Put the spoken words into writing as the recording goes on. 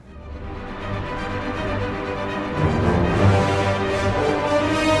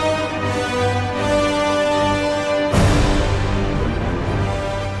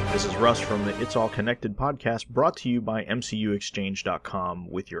Russ from the It's All Connected podcast, brought to you by MCUExchange.com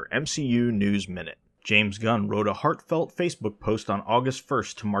with your MCU News Minute. James Gunn wrote a heartfelt Facebook post on August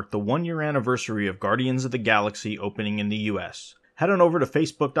 1st to mark the one-year anniversary of Guardians of the Galaxy opening in the US. Head on over to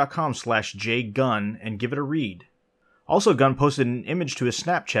facebook.com/jgunn and give it a read. Also, Gunn posted an image to his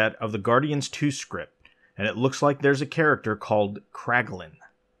Snapchat of the Guardians 2 script, and it looks like there's a character called Kraglin.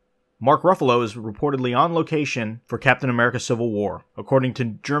 Mark Ruffalo is reportedly on location for Captain America Civil War. According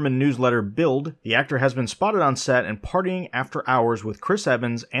to German newsletter Bild, the actor has been spotted on set and partying after hours with Chris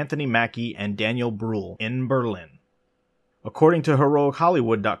Evans, Anthony Mackie, and Daniel Bruhl in Berlin. According to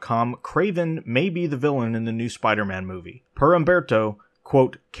HeroicHollywood.com, Kraven may be the villain in the new Spider-Man movie. Per Umberto,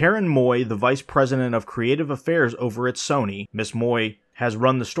 quote, Karen Moy, the vice president of creative affairs over at Sony, Miss Moy has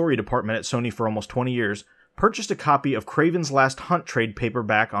run the story department at Sony for almost 20 years, purchased a copy of Kraven's Last Hunt trade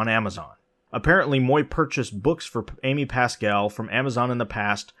paperback on Amazon. Apparently, Moy purchased books for Amy Pascal from Amazon in the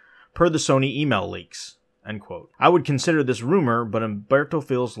past, per the Sony email leaks. End quote. I would consider this rumor, but Umberto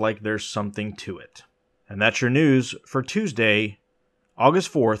feels like there's something to it. And that's your news for Tuesday,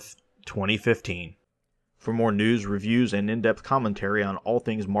 August 4th, 2015. For more news, reviews, and in-depth commentary on all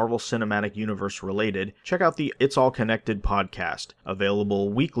things Marvel Cinematic Universe related, check out the It's All Connected podcast,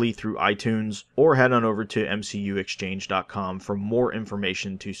 available weekly through iTunes, or head on over to MCUExchange.com for more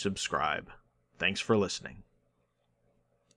information to subscribe. Thanks for listening.